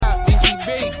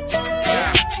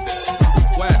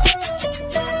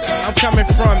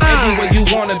you where you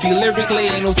wanna be. Lyrically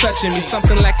ain't no touching me.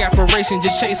 Something like apparition,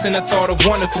 just chasing the thought of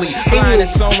wonderfully. Flying and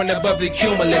soaring above the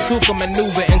cumulus. Who can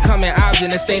maneuver and come in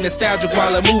object and stay nostalgic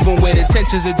while I'm moving with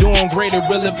intentions of doing great and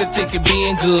relevant, thinking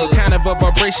being good. Kind of a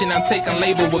vibration I'm taking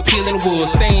label with peeling wood.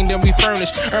 Stained and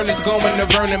refurnished, earnest going to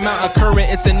Vernon Mountain. Current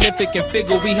insignificant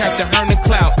figure, we have to earn the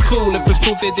clout. Cool if it's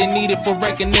proof that they need it for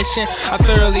recognition. I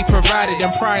thoroughly provided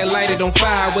and prior lighted on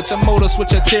fire with the motor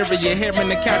switch interior. Hearing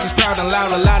the couch is proud and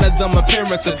loud. A lot of them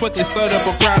appearances quickly stirred up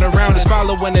a crowd around us.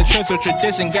 Following the trends of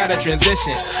tradition, got a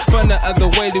transition from the other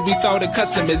way that we thought of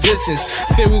custom existence.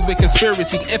 Filled with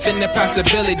conspiracy, infinite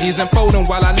possibilities unfolding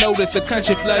while I notice a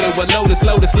country flooded with lotus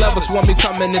lovers want me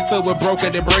coming and filled with broker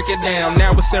to break it down.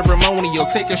 Now it's ceremonial,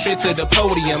 taking straight to the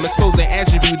podium, exposing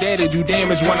attribute that'll do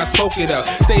damage when I spoke it up.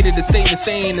 Stated the statement,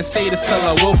 stay in the status till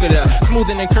I woke it up.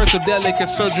 Smoothing and cursive, delicate,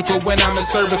 surgical when I'm in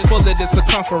service. Full of the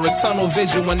circumference, tunnel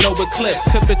vision with no eclipse.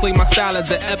 Typically my style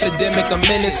is an epidemic, a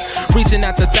menace. Reaching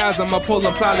out the thousand, my pull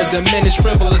and plot to diminish.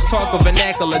 Frivolous talk of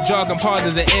vernacular, jargon part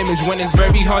of the image. When it's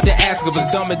very hard to ask of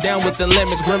us, dumb it down with the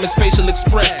limits. Grimace, facial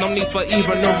express, no need for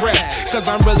even a rest. Cause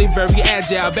I'm really very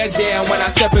agile, back down when I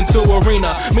step into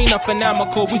arena. Mina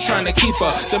phenomenal, we trying to keep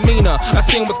her demeanor. I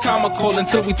seen what's comical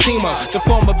until we team up. To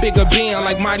form a bigger being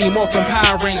like Mighty Morphin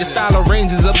Power Rangers. Style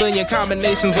arranges a billion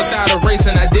combinations without a race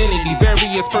and identity.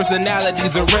 Various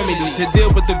personalities a remedy to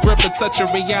deal with the grip of touch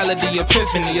of reality.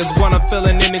 Epiphany is what I'm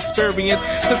feeling in experience.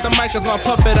 Since the mic is my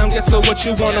puppet, I'm guessing what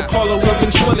you wanna call a real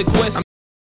ventriloquist.